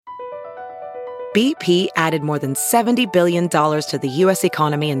BP added more than $70 billion to the U.S.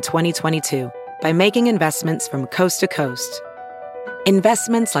 economy in 2022 by making investments from coast to coast.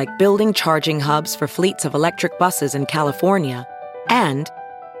 Investments like building charging hubs for fleets of electric buses in California and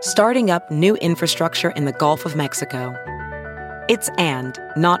starting up new infrastructure in the Gulf of Mexico. It's and,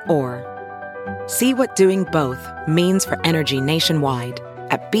 not or. See what doing both means for energy nationwide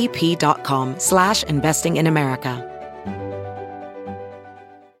at bp.com/investing in America.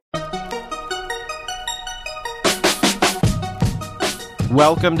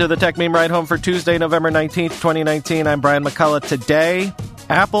 Welcome to the Tech Meme Ride Home for Tuesday, November 19th, 2019. I'm Brian McCullough. Today,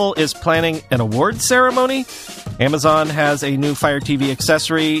 Apple is planning an awards ceremony. Amazon has a new Fire TV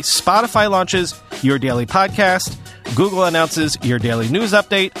accessory. Spotify launches Your Daily Podcast. Google announces Your Daily News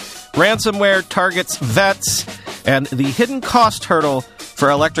Update. Ransomware targets vets. And the hidden cost hurdle for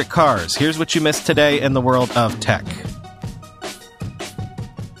electric cars. Here's what you missed today in the world of tech.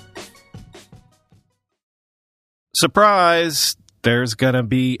 Surprise! There's going to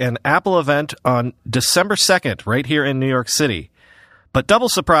be an Apple event on December 2nd, right here in New York City. But double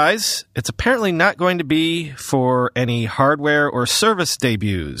surprise, it's apparently not going to be for any hardware or service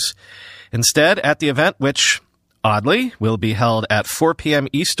debuts. Instead, at the event, which, oddly, will be held at 4 p.m.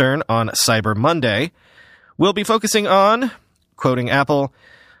 Eastern on Cyber Monday, we'll be focusing on, quoting Apple,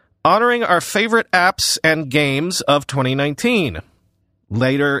 honoring our favorite apps and games of 2019.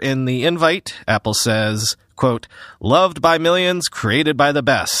 Later in the invite, Apple says, quote, loved by millions, created by the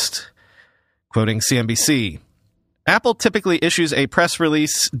best. Quoting CNBC, Apple typically issues a press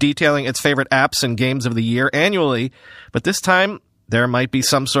release detailing its favorite apps and games of the year annually, but this time there might be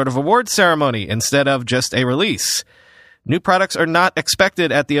some sort of award ceremony instead of just a release. New products are not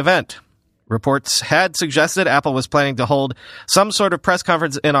expected at the event. Reports had suggested Apple was planning to hold some sort of press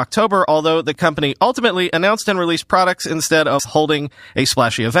conference in October, although the company ultimately announced and released products instead of holding a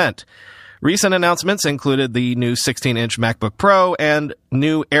splashy event. Recent announcements included the new 16-inch MacBook Pro and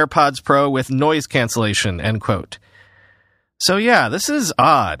new AirPods Pro with noise cancellation, end quote. So yeah, this is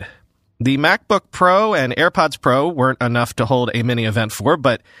odd. The MacBook Pro and AirPods Pro weren't enough to hold a mini event for,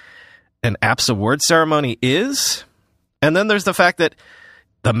 but an apps award ceremony is? And then there's the fact that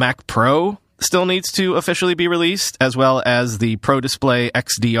the Mac Pro still needs to officially be released, as well as the Pro Display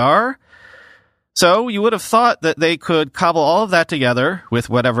XDR. So you would have thought that they could cobble all of that together with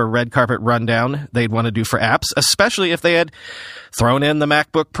whatever red carpet rundown they'd want to do for apps, especially if they had thrown in the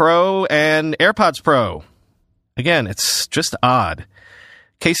MacBook Pro and AirPods Pro. Again, it's just odd.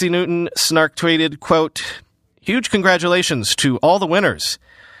 Casey Newton snark tweeted, quote, huge congratulations to all the winners.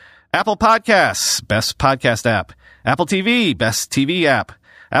 Apple Podcasts, best podcast app. Apple TV, best TV app.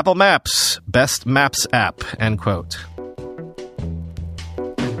 Apple Maps, best Maps app, end quote.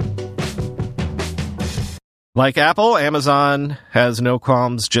 Like Apple, Amazon has no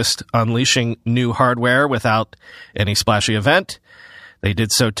qualms just unleashing new hardware without any splashy event. They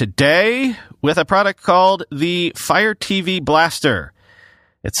did so today with a product called the Fire TV Blaster.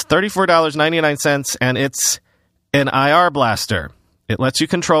 It's $34.99, and it's an IR blaster. It lets you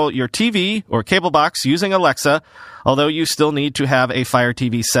control your TV or cable box using Alexa, although you still need to have a Fire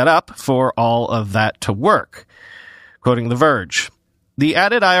TV set up for all of that to work. Quoting The Verge, the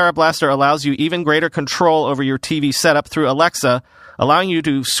added IR blaster allows you even greater control over your TV setup through Alexa, allowing you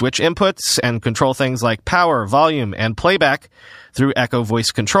to switch inputs and control things like power, volume, and playback through Echo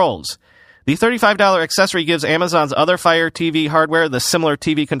voice controls. The $35 accessory gives Amazon's other Fire TV hardware the similar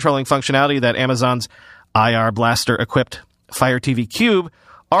TV controlling functionality that Amazon's IR blaster-equipped Fire TV Cube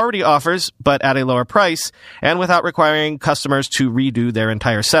already offers, but at a lower price, and without requiring customers to redo their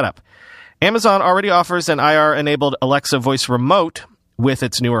entire setup. Amazon already offers an IR-enabled Alexa voice remote with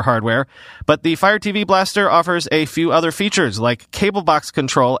its newer hardware, but the Fire TV Blaster offers a few other features like cable box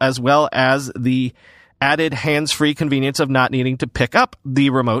control as well as the added hands-free convenience of not needing to pick up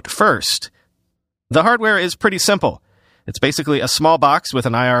the remote first. The hardware is pretty simple. It's basically a small box with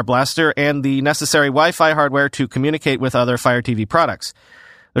an IR blaster and the necessary Wi-Fi hardware to communicate with other Fire TV products.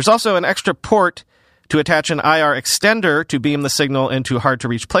 There's also an extra port to attach an IR extender to beam the signal into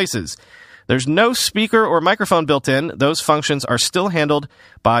hard-to-reach places. There's no speaker or microphone built in. Those functions are still handled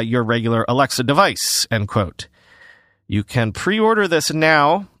by your regular Alexa device, end quote. You can pre-order this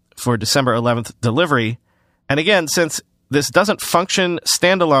now for December 11th delivery. And again, since this doesn't function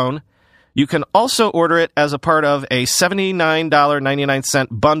standalone, you can also order it as a part of a $79.99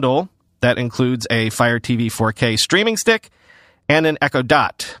 bundle that includes a Fire TV 4K streaming stick and an Echo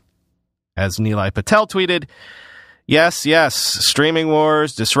Dot. As Nilay Patel tweeted, yes, streaming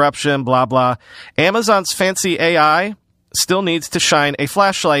wars, disruption, blah, blah. Amazon's fancy AI still needs to shine a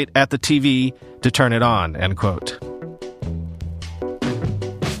flashlight at the TV to turn it on, end quote.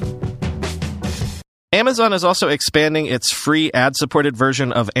 Amazon is also expanding its free ad-supported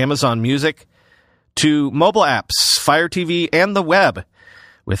version of Amazon Music to mobile apps, Fire TV, and the web,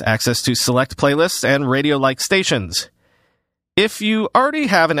 with access to select playlists and radio-like stations. If you already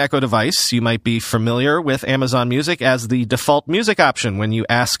have an Echo device, you might be familiar with Amazon Music as the default music option when you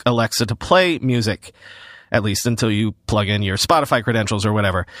ask Alexa to play music, at least until you plug in your Spotify credentials or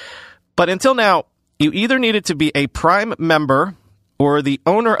whatever. But until now, you either needed to be a Prime member or the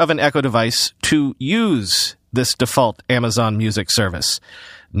owner of an Echo device to use this default Amazon Music service.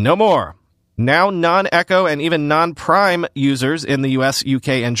 No more. Now non-Echo and even non-Prime users in the US, UK,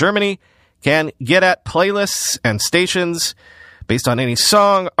 and Germany can get at playlists and stations based on any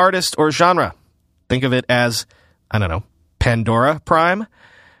song, artist, or genre. Think of it as, Pandora Prime?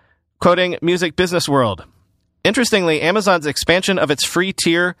 Quoting Music Business World, interestingly, Amazon's expansion of its free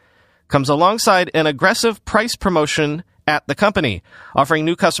tier comes alongside an aggressive price promotion at the company, offering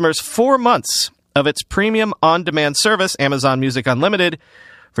new customers 4 months of its premium on-demand service, Amazon Music Unlimited,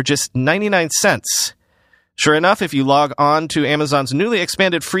 for just 99 cents. Sure enough, if you log on to Amazon's newly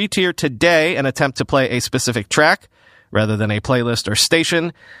expanded free tier today and attempt to play a specific track, rather than a playlist or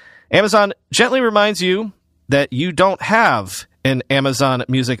station, Amazon gently reminds you that you don't have an Amazon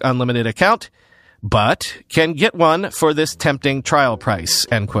Music Unlimited account, but can get one for this tempting trial price,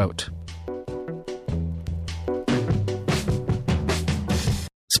 end quote.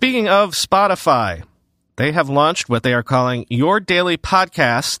 Speaking of Spotify, they have launched what they are calling Your Daily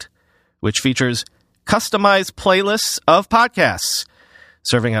Podcast, which features customized playlists of podcasts,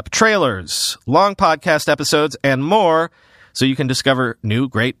 serving up trailers, long podcast episodes, and more, so you can discover new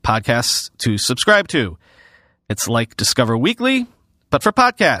great podcasts to subscribe to. It's like Discover Weekly, but for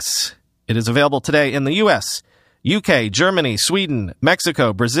podcasts. It is available today in the US, UK, Germany, Sweden,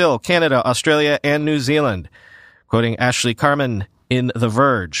 Mexico, Brazil, Canada, Australia, and New Zealand. Quoting Ashley Carman in The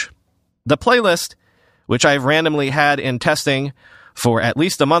Verge. The playlist, which I've randomly had in testing for at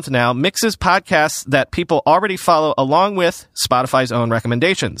least a month now, mixes podcasts that people already follow along with Spotify's own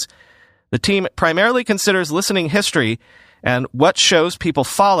recommendations. The team primarily considers listening history and what shows people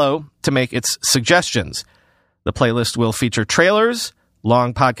follow to make its suggestions. The playlist will feature trailers,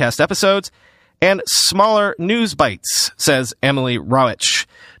 long podcast episodes, and smaller news bites, says Emily Rowich,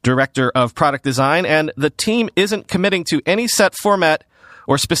 director of product design, and the team isn't committing to any set format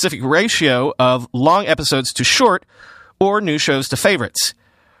or specific ratio of long episodes to short or new shows to favorites.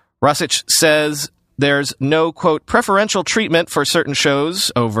 Rosich says there's no, quote, preferential treatment for certain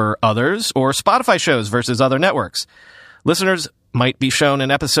shows over others or Spotify shows versus other networks. Listeners might be shown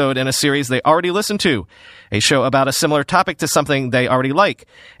an episode in a series they already listened to, a show about a similar topic to something they already like,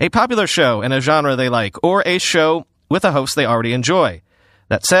 a popular show in a genre they like, or a show with a host they already enjoy.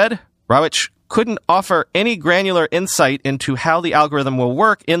 That said, Rowich couldn't offer any granular insight into how the algorithm will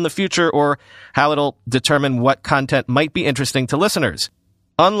work in the future or how it'll determine what content might be interesting to listeners.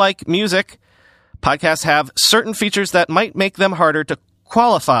 Unlike music, podcasts have certain features that might make them harder to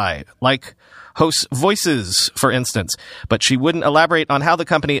qualify, like hosts' voices, for instance, but she wouldn't elaborate on how the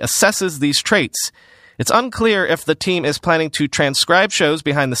company assesses these traits. It's unclear if the team is planning to transcribe shows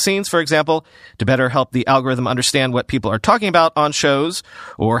behind the scenes, for example, to better help the algorithm understand what people are talking about on shows,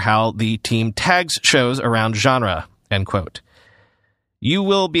 or how the team tags shows around genre, end quote. You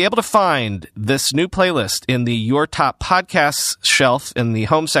will be able to find this new playlist in the Your Top Podcasts shelf in the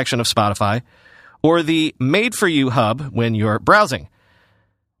home section of Spotify, or the Made For You hub when you're browsing.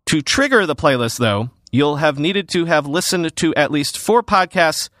 To trigger the playlist, though, you'll have needed to have listened to at least 4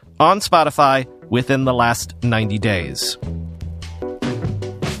 podcasts on Spotify within the last 90 days.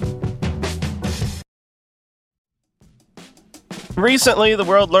 Recently, the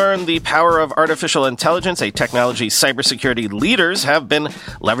world learned the power of artificial intelligence, a technology cybersecurity leaders have been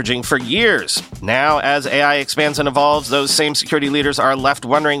leveraging for years. Now, as AI expands and evolves, those same security leaders are left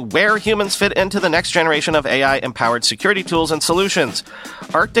wondering where humans fit into the next generation of AI-empowered security tools and solutions.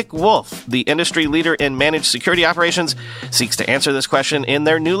 Arctic Wolf, the industry leader in managed security operations, seeks to answer this question in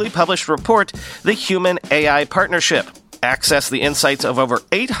their newly published report, The Human-AI Partnership. Access the insights of over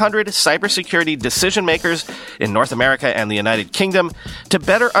 800 cybersecurity decision makers in North America and the United Kingdom to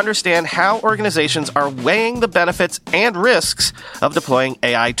better understand how organizations are weighing the benefits and risks of deploying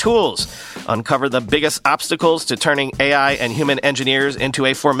AI tools. Uncover the biggest obstacles to turning AI and human engineers into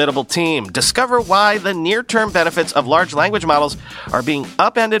a formidable team. Discover why the near-term benefits of large language models are being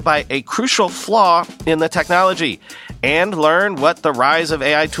upended by a crucial flaw in the technology. And learn what the rise of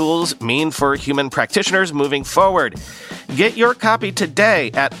AI tools mean for human practitioners moving forward. Get your copy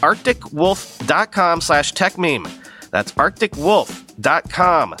today at arcticwolf.com/techmeme. That's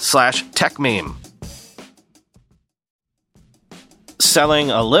arcticwolf.com/techmeme.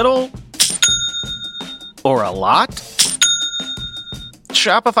 Selling a little or a lot?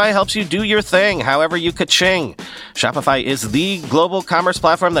 Shopify helps you do your thing, however you ka-ching. Shopify is the global commerce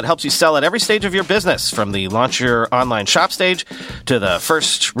platform that helps you sell at every stage of your business, from the launch your online shop stage to the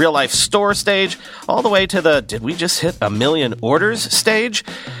first real-life store stage, all the way to the did we just hit 1 million orders stage?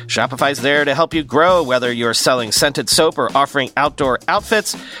 Shopify's there to help you grow, whether you're selling scented soap or offering outdoor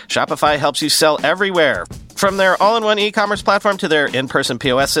outfits. Shopify helps you sell everywhere. From their all-in-one e-commerce platform to their in-person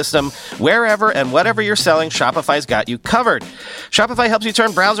POS system, wherever and whatever you're selling, Shopify's got you covered. Shopify helps you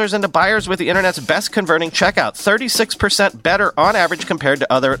turn browsers into buyers with the internet's best converting checkout, 36% better on average compared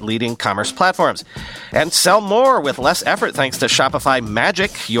to other leading commerce platforms. And sell more with less effort thanks to Shopify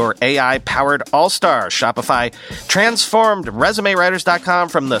Magic, your AI-powered all-star. Shopify transformed ResumeWriters.com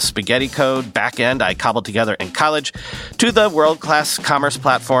from the spaghetti code backend I cobbled together in college to the world-class commerce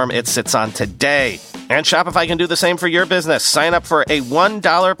platform it sits on today. And Shopify can do the same for your business. Sign up for a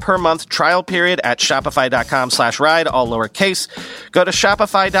 $1 per month trial period at shopify.com/ride, all lowercase. Go to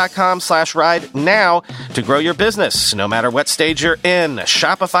shopify.com/ride now to grow your business, no matter what stage you're in.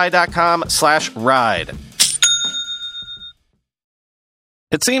 Shopify.com/ride.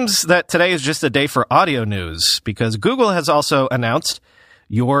 It seems that today is just a day for audio news because Google has also announced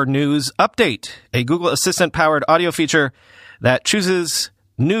Your News Update, a Google Assistant-powered audio feature that chooses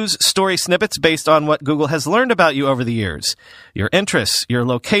news story snippets based on what Google has learned about you over the years, your interests, your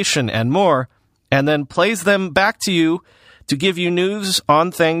location, and more, and then plays them back to you to give you news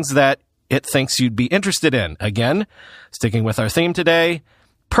on things that it thinks you'd be interested in. Again, sticking with our theme today,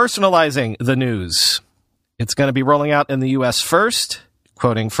 personalizing the news. It's going to be rolling out in the U.S. first,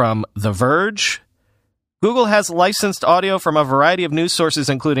 quoting from The Verge. Google has licensed audio from a variety of news sources,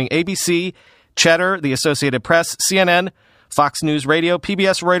 including ABC, Cheddar, the Associated Press, CNN, Fox News Radio,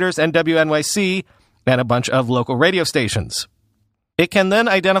 PBS, Reuters, and WNYC, and a bunch of local radio stations. It can then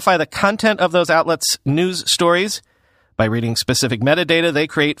identify the content of those outlets' news stories by reading specific metadata they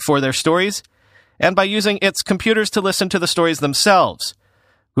create for their stories, and by using its computers to listen to the stories themselves.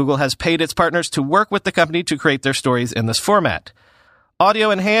 Google has paid its partners to work with the company to create their stories in this format.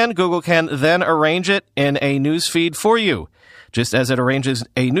 Audio in hand, Google can then arrange it in a news feed for you, just as it arranges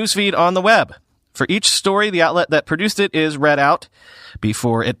a news feed on the web. For each story, the outlet that produced it is read out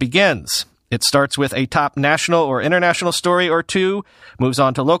before it begins. It starts with a top national or international story or two, moves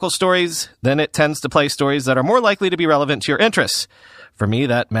on to local stories, then it tends to play stories that are more likely to be relevant to your interests. For me,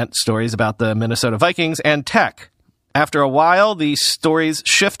 that meant stories about the Minnesota Vikings and tech. After a while, the stories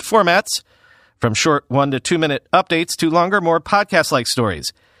shift formats from short 1 to 2 minute updates to longer, more podcast-like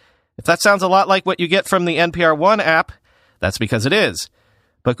stories. If that sounds a lot like what you get from the NPR One app, that's because it is.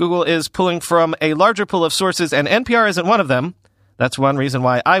 But Google is pulling from a larger pool of sources, and NPR isn't one of them. That's one reason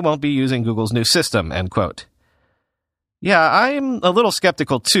why I won't be using Google's new system, end quote. Yeah, I'm a little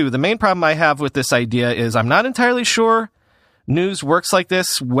skeptical, too. The main problem I have with this idea is I'm not entirely sure news works like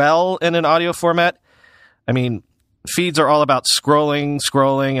this well in an audio format. I mean, feeds are all about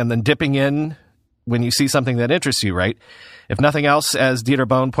scrolling, and then dipping in when you see something that interests you, right? If nothing else, as Dieter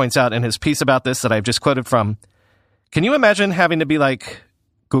Bohn points out in his piece about this that I've just quoted from, can you imagine having to be like,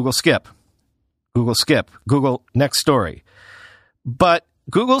 Google skip, Google next story? But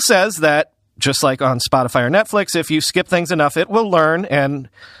Google says that, just like on Spotify or Netflix, if you skip things enough, it will learn and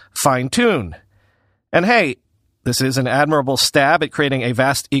fine-tune. And hey, this is an admirable stab at creating a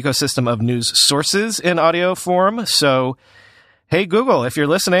vast ecosystem of news sources in audio form. So, hey, Google, if you're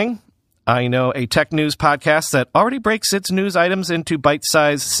listening, I know a tech news podcast that already breaks its news items into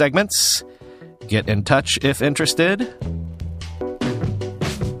bite-sized segments. Get in touch if interested.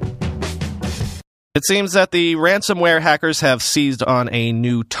 It seems that the ransomware hackers have seized on a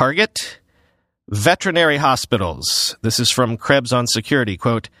new target: veterinary hospitals. This is from Krebs on Security.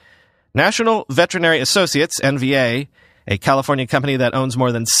 Quote, National Veterinary Associates, NVA, a California company that owns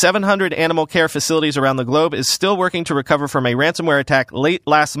more than 700 animal care facilities around the globe, is still working to recover from a ransomware attack late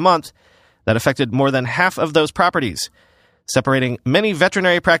last month that affected more than half of those properties, separating many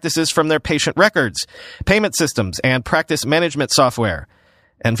veterinary practices from their patient records, payment systems, and practice management software.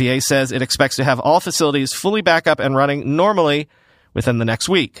 NVA says it expects to have all facilities fully back up and running normally within the next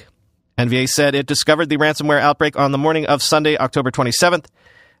week. NVA said it discovered the ransomware outbreak on the morning of Sunday, October 27th,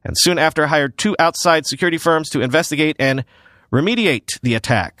 and soon after hired 2 outside security firms to investigate and remediate the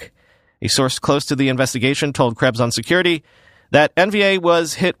attack. A source close to the investigation told Krebs on Security that NVA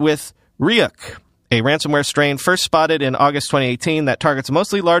was hit with Ryuk, a ransomware strain first spotted in August 2018 that targets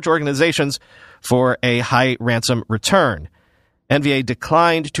mostly large organizations for a high ransom return. NVA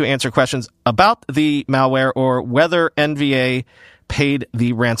declined to answer questions about the malware or whether NVA paid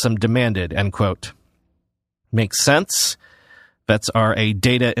the ransom demanded, end quote. Makes sense. Vets are a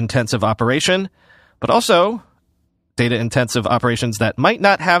data-intensive operation. but also data-intensive operations that might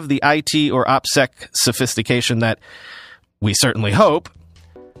not have the IT or OPSEC sophistication that we certainly hope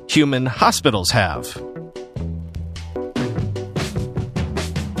human hospitals have.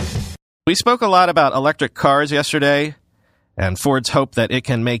 We spoke a lot about electric cars yesterday, and Ford's hope that it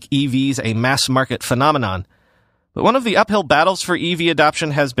can make EVs a mass-market phenomenon. But one of the uphill battles for EV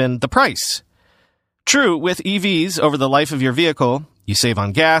adoption has been the price. True, with EVs over the life of your vehicle, you save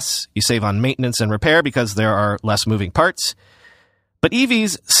on gas, you save on maintenance and repair because there are less moving parts. But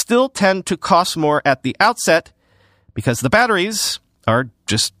EVs still tend to cost more at the outset because the batteries are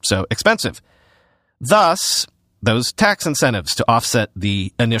just so expensive. Thus, those tax incentives to offset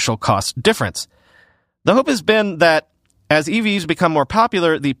the initial cost difference. The hope has been that as EVs become more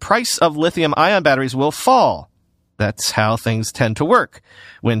popular, the price of lithium-ion batteries will fall. That's how things tend to work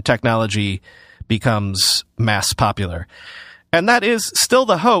when technology becomes mass popular. And that is still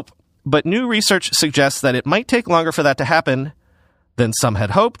the hope, but new research suggests that it might take longer for that to happen than some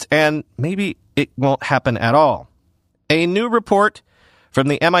had hoped, and maybe it won't happen at all. A new report from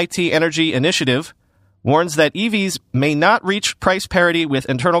the MIT Energy Initiative warns that EVs may not reach price parity with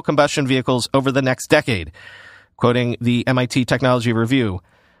internal combustion vehicles over the next decade, quoting the MIT Technology Review.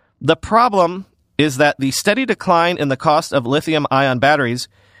 The problem is that the steady decline in the cost of lithium-ion batteries,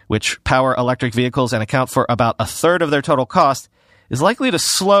 which power electric vehicles and account for about a third of their total cost, is likely to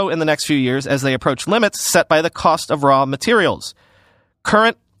slow in the next few years as they approach limits set by the cost of raw materials.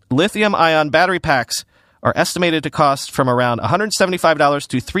 Current lithium-ion battery packs are estimated to cost from around $175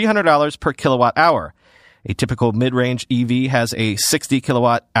 to $300 per kilowatt hour. A typical mid-range EV has a 60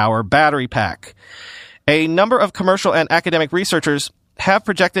 kilowatt-hour battery pack. A number of commercial and academic researchers have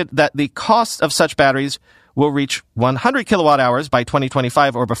projected that the cost of such batteries will reach 100 kilowatt-hours by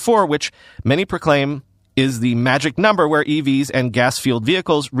 2025 or before, which many proclaim is the magic number where EVs and gas-fueled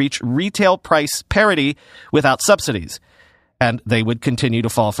vehicles reach retail price parity without subsidies, and they would continue to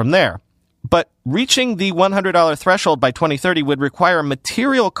fall from there. But reaching the $100 threshold by 2030 would require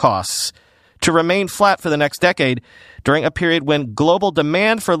material costs to remain flat for the next decade during a period when global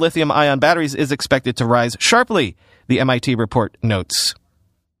demand for lithium-ion batteries is expected to rise sharply, the MIT report notes.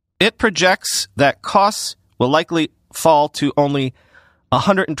 It projects that costs will likely fall to only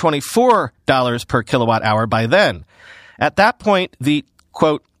 $124 per kilowatt hour by then. At that point, the,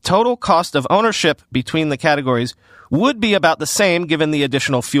 quote, total cost of ownership between the categories would be about the same given the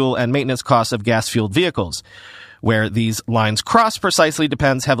additional fuel and maintenance costs of gas-fueled vehicles. Where these lines cross precisely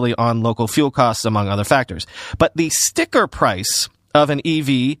depends heavily on local fuel costs, among other factors. But the sticker price of an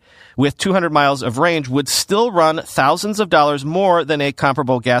EV with 200 miles of range would still run thousands of dollars more than a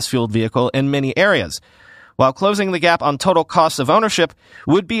comparable gas-fueled vehicle in many areas. While closing the gap on total costs of ownership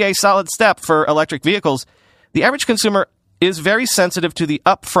would be a solid step for electric vehicles, the average consumer is very sensitive to the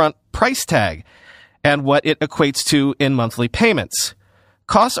upfront price tag and what it equates to in monthly payments.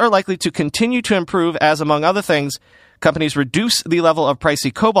 Costs are likely to continue to improve as, among other things, companies reduce the level of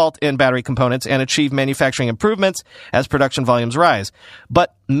pricey cobalt in battery components and achieve manufacturing improvements as production volumes rise.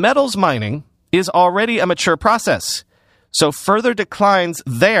 But metals mining is already a mature process, so further declines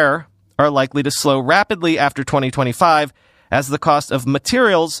there are likely to slow rapidly after 2025 as the cost of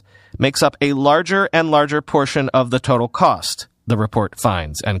materials makes up a larger and larger portion of the total cost, the report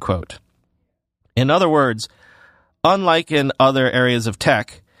finds, end quote. In other words, unlike in other areas of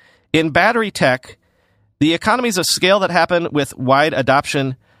tech, in battery tech, the economies of scale that happen with wide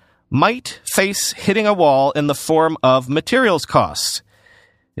adoption might face hitting a wall in the form of materials costs.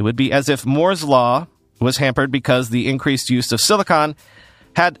 It would be as if Moore's law was hampered because the increased use of silicon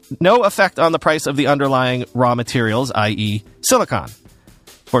had no effect on the price of the underlying raw materials, i.e. silicon.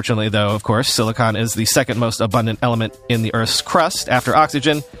 Fortunately, though, of course, silicon is the second most abundant element in the Earth's crust after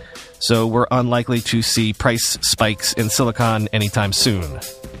oxygen, so we're unlikely to see price spikes in silicon anytime soon.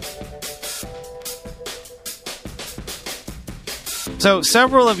 So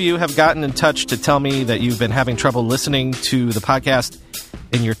several of you have gotten in touch to tell me that you've been having trouble listening to the podcast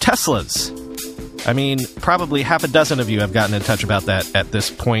in your Teslas. I mean, probably half a dozen of you have gotten in touch about that at this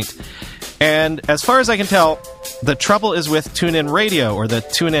point. And as far as I can tell, the trouble is with TuneIn Radio, or the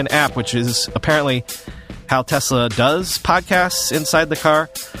TuneIn app, which is apparently how Tesla does podcasts inside the car.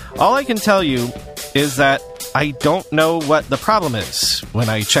 All I can tell you is that I don't know what the problem is. When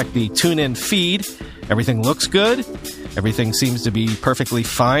I check the TuneIn feed, everything looks good. Everything seems to be perfectly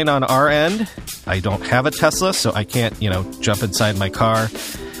fine on our end. I don't have a Tesla, so I can't, jump inside my car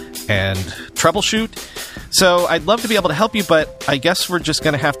and troubleshoot. So I'd love to be able to help you, but I guess we're just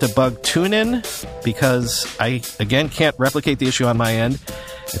going to have to bug TuneIn because I, again, can't replicate the issue on my end.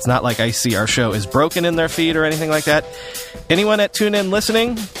 It's not like I see our show is broken in their feed or anything like that. Anyone at TuneIn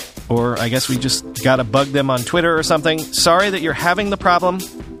listening, Or I guess we just gotta bug them on Twitter or something. Sorry that you're having the problem,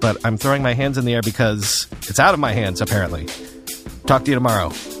 but I'm throwing my hands in the air because it's out of my hands, apparently. Talk to you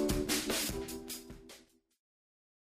tomorrow.